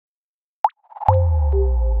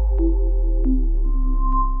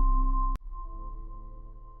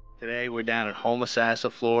Today we're down in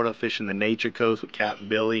Homosassa, Florida, fishing the Nature Coast with Captain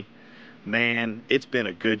Billy. Man, it's been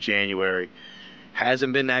a good January.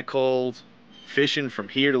 Hasn't been that cold. Fishing from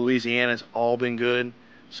here to Louisiana has all been good.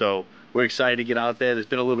 So we're excited to get out there. There's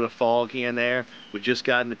been a little bit of fog here and there. We just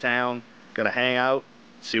got into town. Gonna hang out,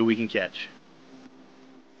 see what we can catch.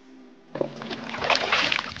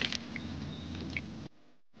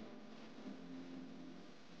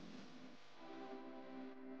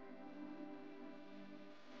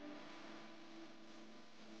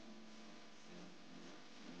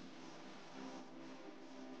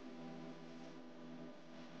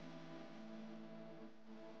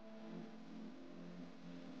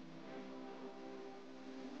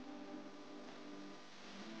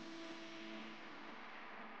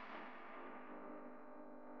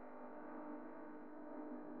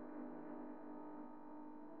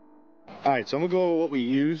 All right, so I'm gonna go over what we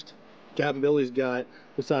used. Captain Billy's got,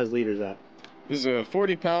 what size leader is that? This is a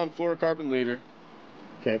 40-pound fluorocarbon leader.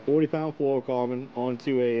 Okay, 40-pound fluorocarbon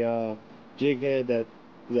onto a jig head that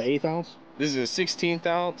is an 1/8 ounce. This is a 16th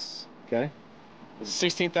ounce. Okay. It's a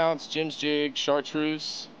 16th ounce Jim's jig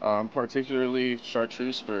chartreuse, particularly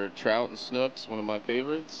chartreuse for trout and snooks, one of my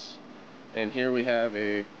favorites. And here we have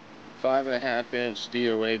a 5.5-inch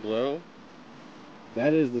DOA glow.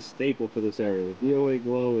 That is the staple for this area. The DOA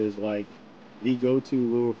glow is like the go-to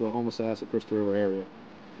lure for the Homosassa Crystal River area.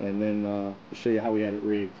 And then to show you how we had it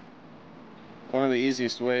rigged. One of the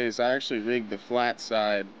easiest ways, I actually rigged the flat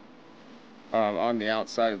side on the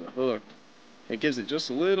outside of the hook. It gives it just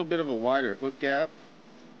a little bit of a wider hook gap.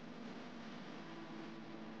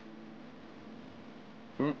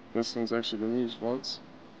 This one's actually been used once.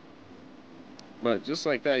 But just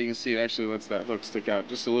like that, you can see it actually lets that hook stick out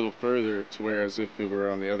just a little further to where as if it were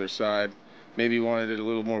on the other side. Maybe you wanted it a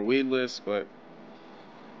little more weedless, but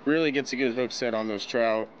really gets a good hook set on those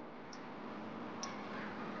trout.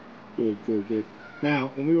 Good, good, good.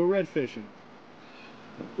 Now, when we were red fishing,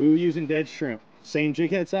 we were using dead shrimp. Same jig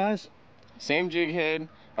head size? Same jig head,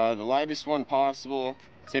 the lightest one possible.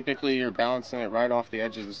 Typically, you're balancing it right off the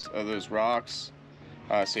edges of those rocks.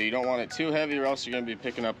 So you don't want it too heavy or else you're going to be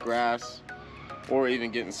picking up grass or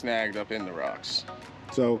even getting snagged up in the rocks.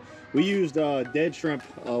 So we used dead shrimp,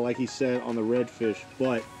 like he said, on the redfish,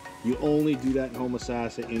 but you only do that in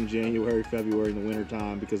Homosassa in January, February, in the winter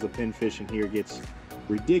time, because the pin fishing here gets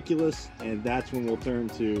ridiculous, and that's when we'll turn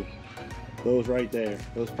to those right there,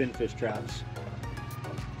 those pinfish traps.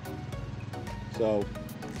 So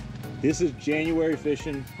this is January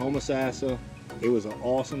fishing, Homosassa. It was an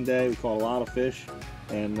awesome day. We caught a lot of fish,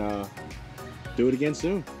 and do it again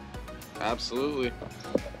soon. Absolutely.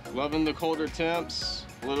 Loving the colder temps,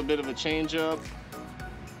 a little bit of a change up.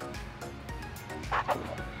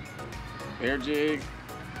 Air jig,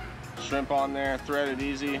 shrimp on there, threaded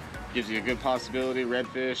easy. Gives you a good possibility,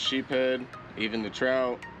 redfish, sheephead, even the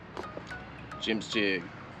trout. Jim's jig.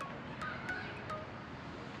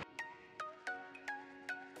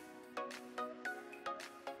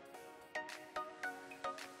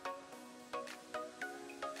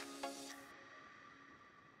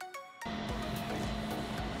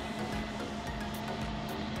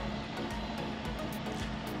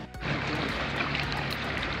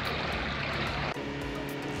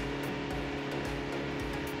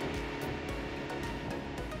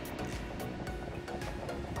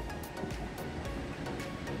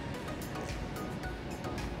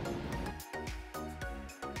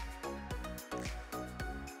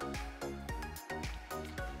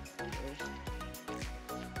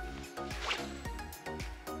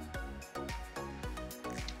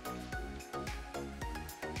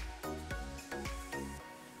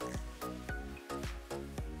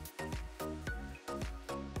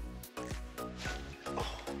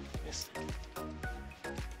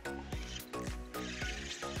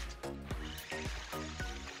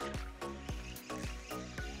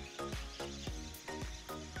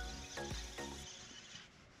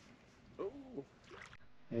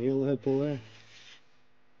 Hey, you'll head pull there.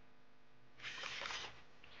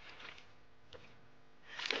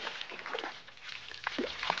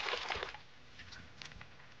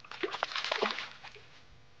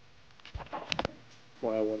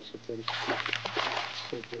 Why I want so pretty.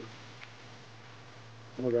 So pretty.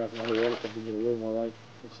 I'm gonna grab another water cup to get a little more light.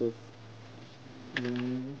 Let's see.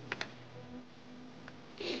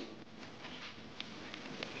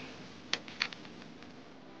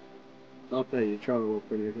 I'll tell you, trout are a little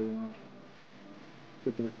prettier because I'm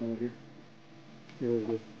flipping it over here. Really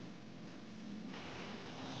good.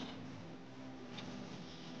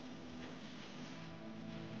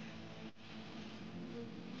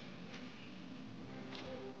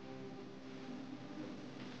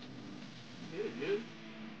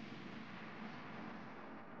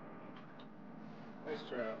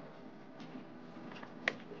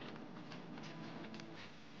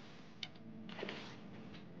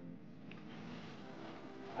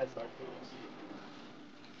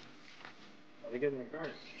 They get in the car.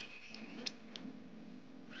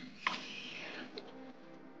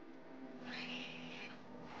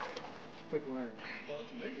 Quick line.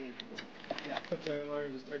 Yeah, put that in there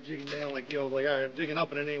and just start jigging down like, yo, like, all right, I'm jigging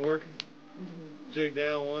up and it ain't working. Jig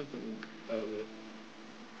down one. That was it.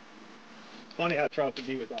 It's funny how trout can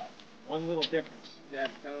be with that. One little difference. Yeah,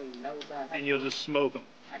 that was that. And you'll just smoke them.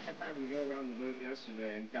 I kept having to go around the boat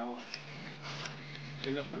yesterday and go.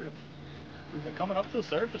 They're coming up to the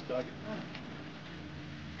surface, Doug.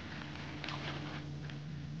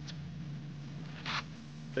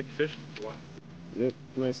 Big fish. Wow. Yep,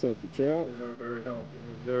 nice healthy trout. They're very healthy.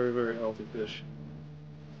 Very, very healthy fish.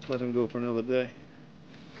 Let them go for another day.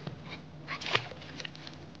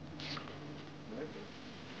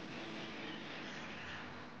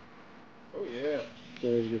 Oh yeah.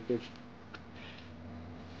 There's a good fish.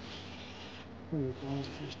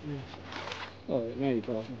 Oh, now you're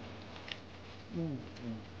talking.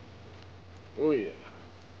 Oh yeah.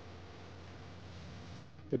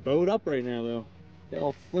 They're bowed up right now, though. They're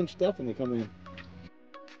all flinched up when they come in.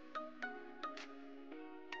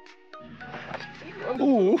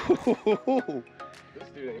 Ooh! This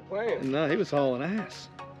dude ain't playing. No, he was hauling ass.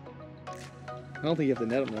 I don't think you have to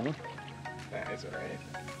net him now. Nah, it's alright.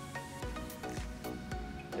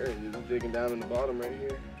 There he is, digging down in the bottom right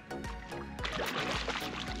here.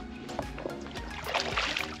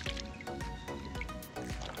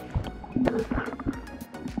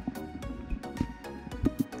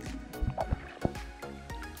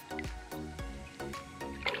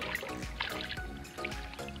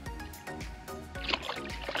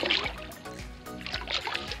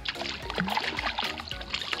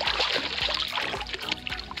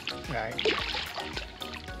 Alright.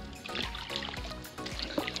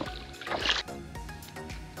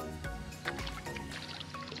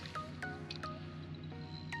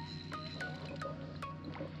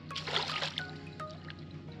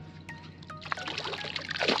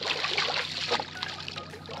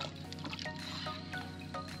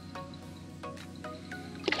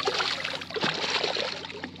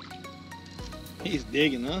 He's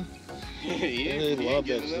digging, huh? They love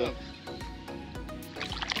that stuff.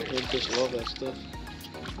 They just love that stuff.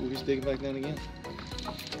 Ooh, he's digging back down again.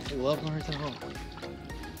 They love him right to home.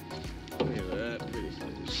 Look at that pretty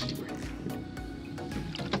fish.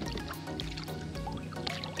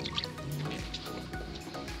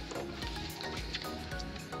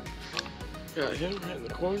 Got him right in the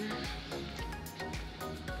corner.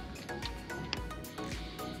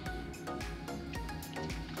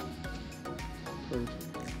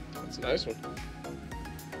 That's a nice one.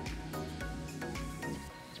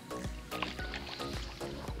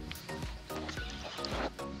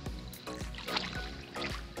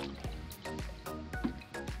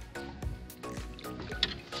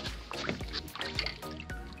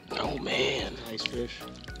 Oh man. Nice fish.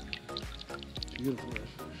 Beautiful fish.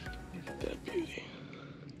 Look at that beauty.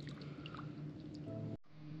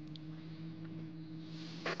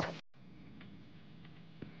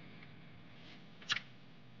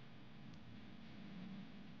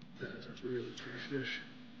 That's a really pretty fish.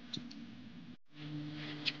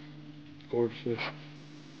 Gorgeous fish.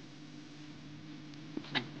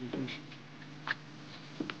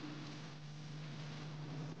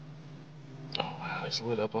 Oh wow, he's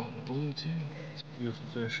lit up on the blue too. It's a beautiful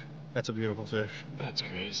fish. That's a beautiful fish. That's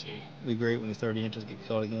crazy. It'd be great when these 30 inches get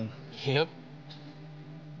caught again. Yep.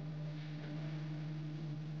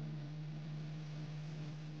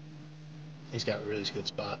 He's got really good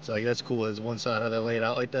spots. Like, that's cool. There's one side how they're laid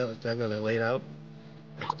out like that. Like that, how they're laid out.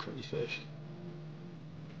 That's a pretty fish.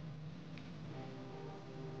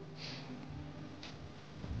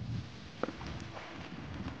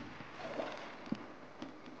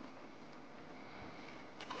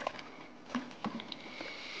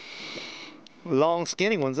 Long,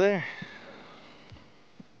 skinny ones there.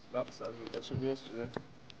 It's about the size of a fish from yesterday.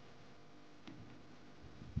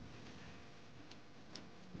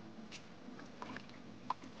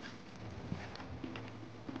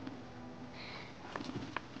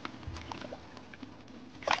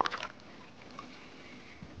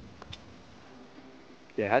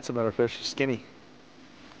 Yeah, that's a better fish. Skinny.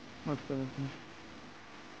 Much better.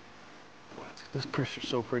 This fish are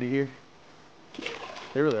so pretty here.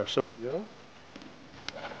 They really are so. Yeah.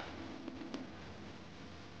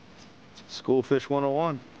 School fish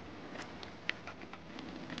 101.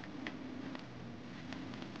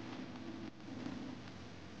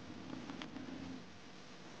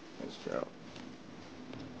 Nice trout.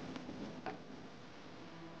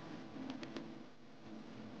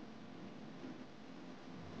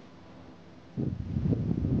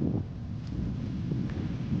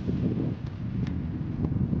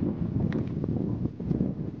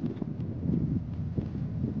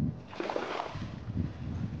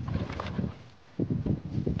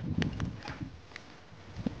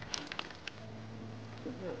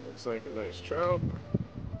 Looks like a nice trout.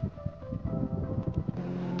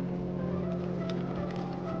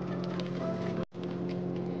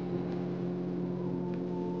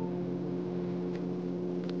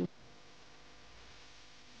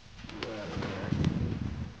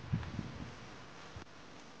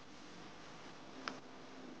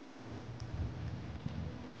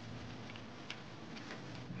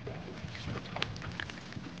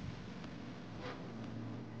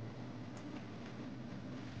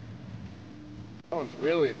 That one's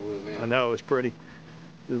really blue, man. I know, it's pretty.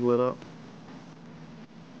 Just lit up.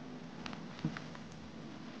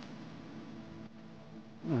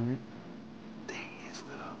 Alright. Dang, it's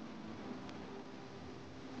lit up.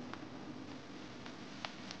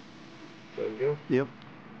 There we go. Yep.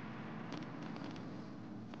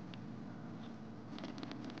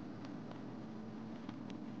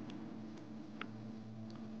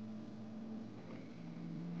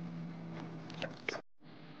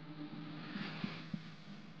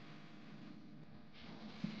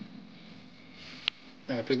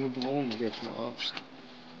 I pick up the hole and get some ops.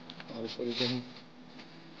 I'll put it in.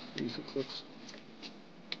 Use the clips.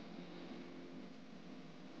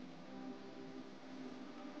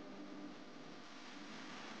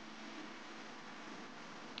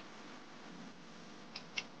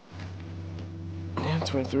 Yeah,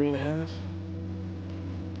 23.5.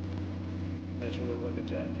 Imagine look like a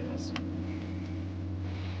jackass.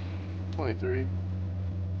 23.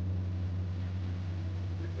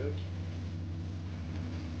 Good.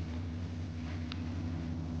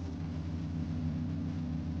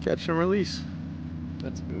 Catch and release.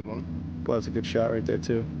 That's a good one. Well, that's a good shot right there,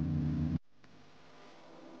 too.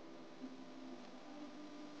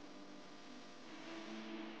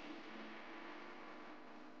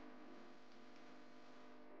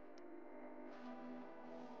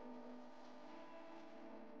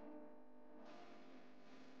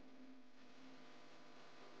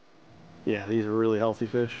 Yeah, these are really healthy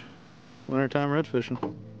fish. Wintertime red fishing.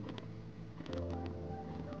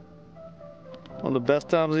 One of the best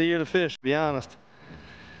times of the year to fish, to be honest.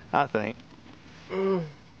 I think. I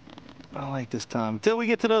like this time. Until we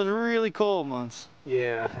get to those really cold months.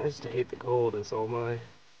 Yeah, I just hate the cold, that's all my.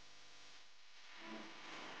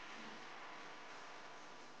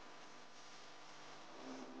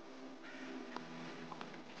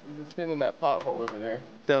 I'm just in that pothole over there.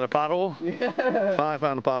 Down the pothole? Yeah. I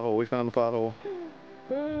found the pothole. We found the pothole.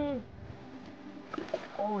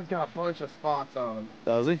 Oh, he's got a bunch of spots on him.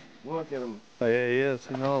 Does he? Look at him. Oh, yeah, he is.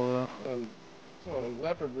 He's all Some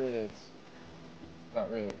leopard reds.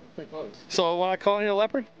 Not really. Pretty close. So when I caught you a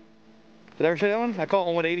leopard? Did I ever say that one? I caught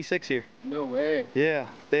one with 86 here. No way. Yeah,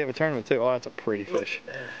 they have a tournament too. Oh, that's a pretty fish.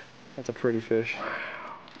 That's a pretty fish.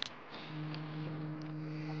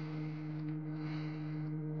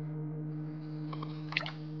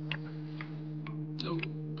 Oh,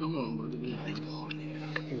 come on, buddy.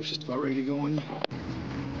 He was just about ready to go in.